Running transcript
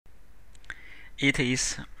It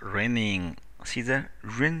is raining. See the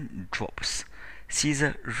raindrops. See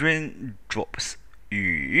the raindrops.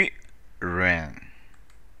 雨 rain.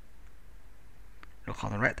 Look how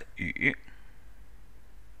the red 雨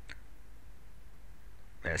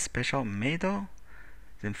very special middle,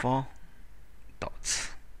 then 4 dots.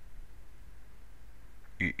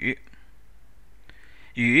 雨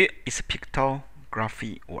雨 is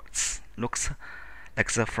pictography words. Looks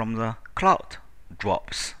like the from the cloud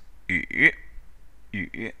drops. 雨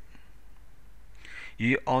雨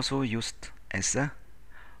also used as a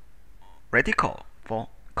radical for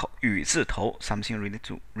雨字头 something related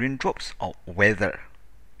to raindrops or weather.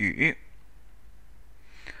 雨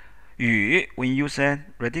when you use a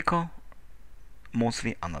radical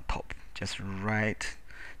mostly on the top, just right,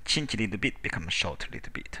 change a little bit, become short a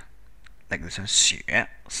little bit. Like this one, 雪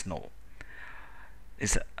snow.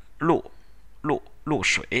 It's 露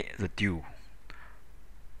水 the dew.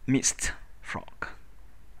 Mist frog.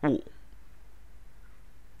 雾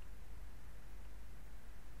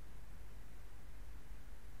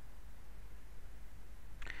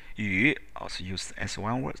雨 also used as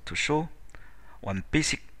one word to show one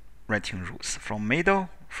basic writing rules. From middle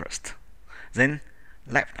first, then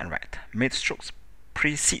left and right. Mid strokes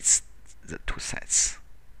precedes the two sides.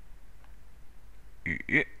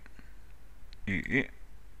 雨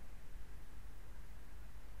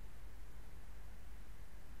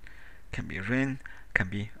can be rain, can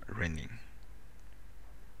be raining.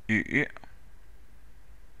 雨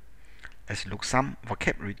let's look some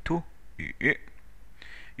vocabulary too.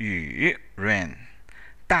 雨 rain.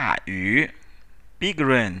 大雨 big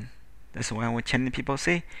rain. That's why when Chinese people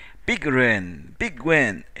say big rain, big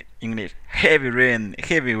wind. English heavy rain,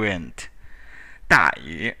 heavy wind. 大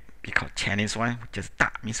雨 because Chinese one just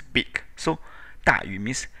大 means big, so 大雨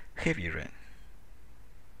means heavy rain.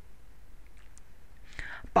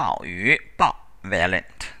 暴雨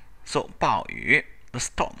violent, so 暴雨 the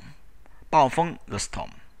storm, 暴风 the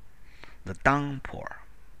storm, the downpour.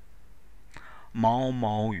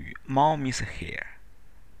 毛雨 毛 means hair.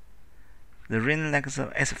 The rain like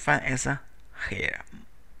as fine as a hair,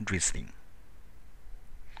 drizzle.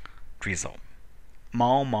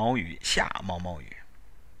 毛雨下毛雨。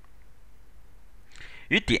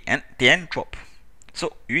雨点 drop,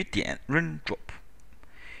 so 雨点 rain drop.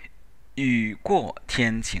 雨过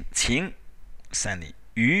天晴 sunny.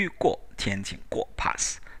 雨过天晴过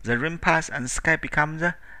pass. The rain pass and the sky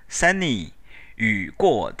becomes sunny. 雨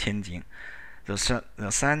过天晴. The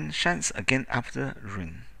sun shines again after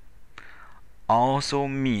rain. Also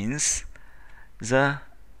means the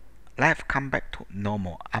life come back to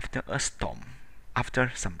normal after a storm,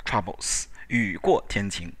 after some troubles. 雨过天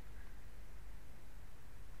晴。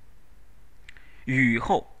雨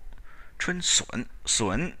后春笋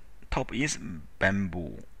top is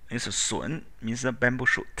bamboo. It's a 笋 means a bamboo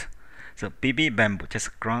shoot. The baby bamboo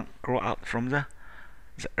just grow out from the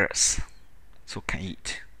earth, so can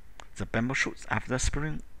eat. The bamboo shoots after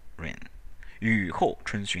spring rain. 雨后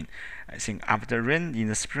春笋 I think after rain in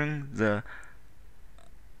the spring, the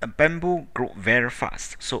bamboo grow very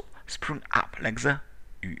fast, so spring up like the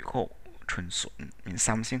雨后春笋 means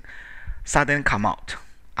something suddenly come out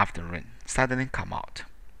after rain, suddenly come out.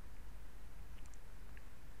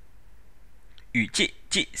 雨季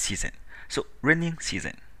season, so raining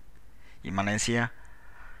season. In Malaysia,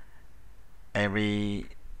 every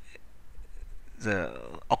the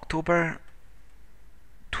October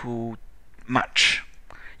to March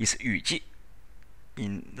is 雨季.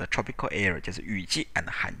 In the tropical area, 就是雨季 and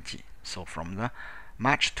旱季. So from the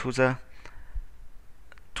March to the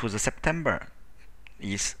September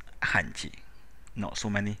is 旱季. Not so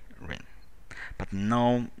many rain. But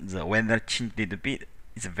now the weather changed a little bit.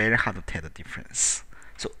 It's very hard to tell the difference.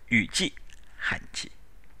 So 雨季旱季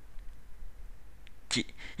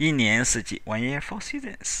季一年四季 1 year 4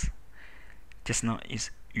 seasons. Just now is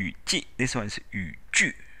雨季. This one is 雨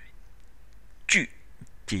具具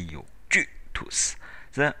具 tools.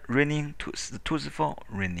 The raining tools. The tools for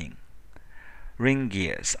raining. Rain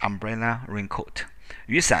gears, umbrella, raincoat.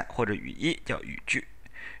 雨伞或者雨衣叫雨具。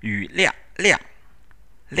雨量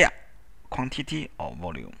quantity or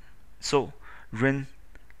volume. So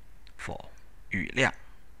rainfall 雨量。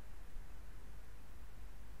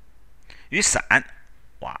雨伞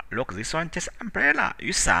wow, look this one just umbrella.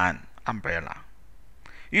 雨伞 umbrella.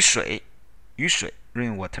 雨水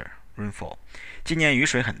rainwater, rainfall. 今年雨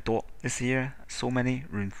水很多 This year so many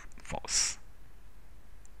rainfalls.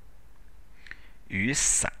 雨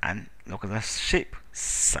伞 look at the shape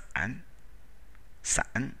伞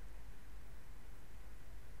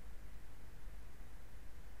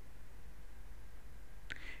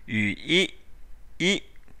雨衣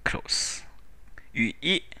clothes. 雨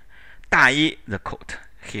衣，大衣 the coat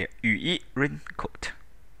here 雨衣 raincoat。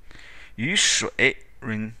雨水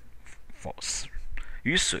rainfalls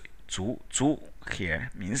雨水足 here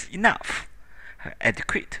means enough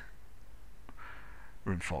adequate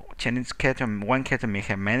rainfall. Chinese cat one cat may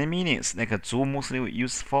have many meanings. Like 足 mostly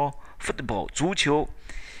used for football 足球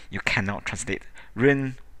you cannot translate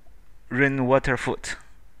rainwater foot.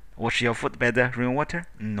 Wash your foot by the rainwater?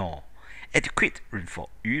 No. Adequate rainfall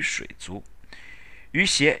雨水足。雨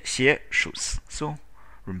鞋 shoes so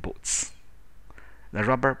rain boots the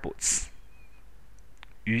rubber boots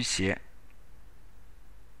雨鞋。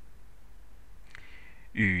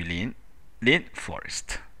雨林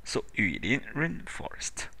forest so 雨林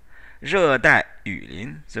rainforest。热带雨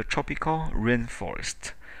林 the tropical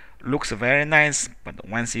rainforest looks very nice but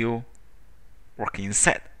once you walk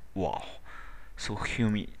inside wow so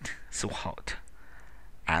humid so hot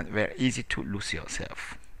and very easy to lose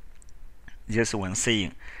yourself. Just one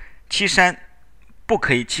saying 欺山不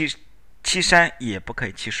可以欺山也不可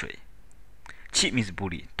以欺水。欺 means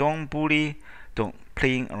bully. Don't bully, don't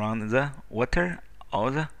playing around the water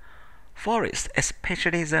or the forest,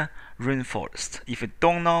 especially the rainforest. If you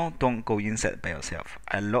don't know, don't go inside by yourself.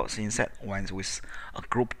 I lost inside once with a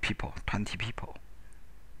group of people, 20 people.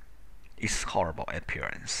 It's horrible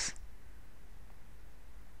appearance.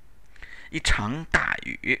 一场大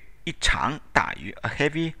雨，一场大雨 ，a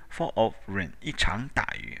heavy fall of rain， 一场大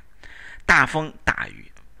雨。大风大雨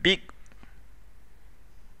 ，big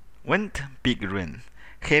wind, big rain,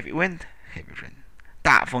 heavy wind, heavy rain。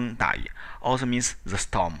大风大雨 also means the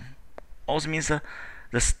storm, also means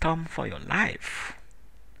the storm for your life.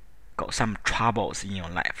 Got some troubles in your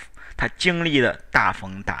life. 他经历了大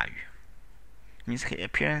风大雨 ，means he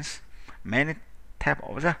experienced many type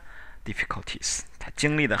of the difficulties. 他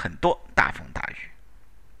经历了很多大风大雨。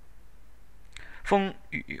风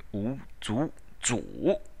雨无阻，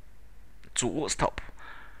阻 stop.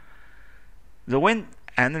 The wind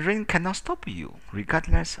and rain cannot stop you,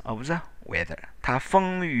 regardless of the weather. 他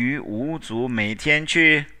风雨无阻，每天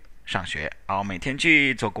去上学每天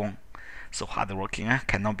去做工。So hard working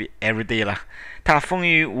cannot be every day 了。他风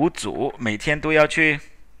雨无阻，每天都要去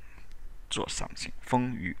做 something。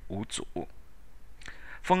风雨无阻。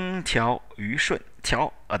风调雨顺，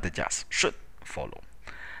调 adjust， 顺 follow.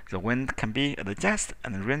 The wind can be adjusted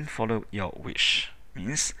and rain follow your wish.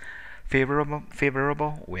 Means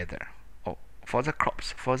favorable weather. For the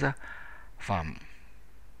crops, for the farm,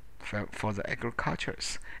 for the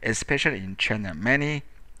agricultures, especially in China, many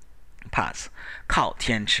parts 靠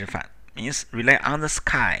天吃饭 means rely on the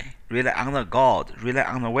sky, rely on the God, rely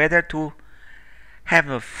on the weather to have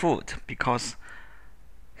the food because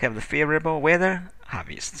have the favorable weather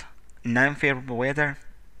harvest. Non-favorable weather,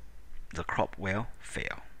 the crop will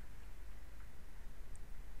fail.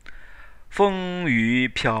 风雨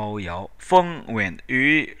飘摇，风 wind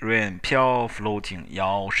雨 rain 飘 floating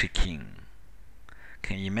摇 shaking.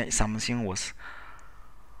 Can you imagine something was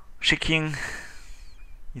shaking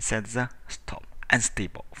inside the storm?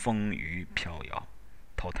 Unstable 风雨飘摇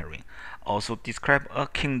tottering. Also describe a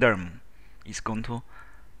kingdom is going to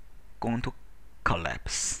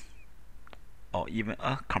collapse, or even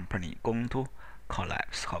a company going to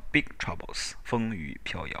collapse. Have big troubles. 风雨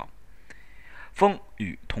飘摇。风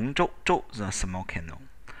雨同舟 the small canoe.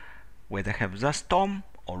 Whether have the storm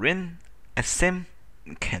or rain at same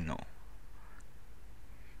canoe.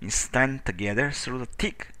 You stand together through the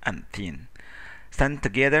thick and thin. Stand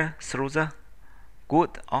together through the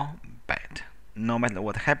good or bad. No matter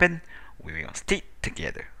what happens, we will stick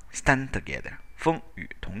together. Stand together. 风雨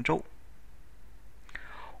同舟。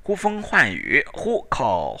呼风唤雨 who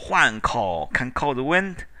call 唤 call can call the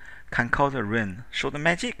wind, can call the rain. Show the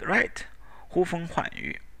magic, right? 呼风唤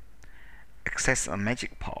雨 access a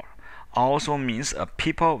magic power also means a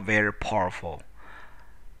people very powerful.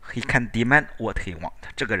 He can demand what he want.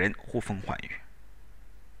 这个人呼风唤雨。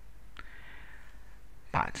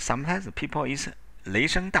But sometimes the people is 雷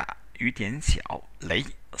声大雨点小雷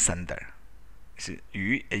thunder 是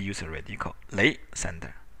雨 use radical 雷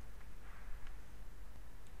thunder.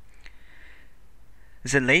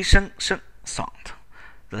 The 雷声 sound.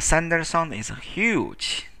 The thunder sound is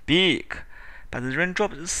huge, big, but the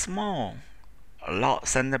raindrop is small. A lot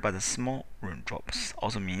thunder but small raindrops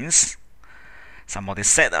also means somebody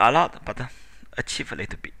said a lot but achieve a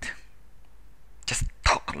little bit. Just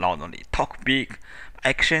talk loudly, talk big.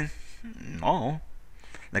 Action, no.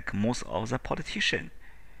 Like most of the politicians.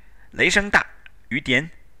 雷声大雨点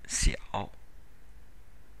小。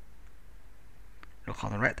Look how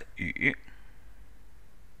the red 雨。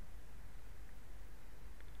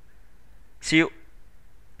See you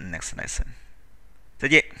next lesson. 再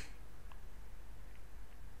见。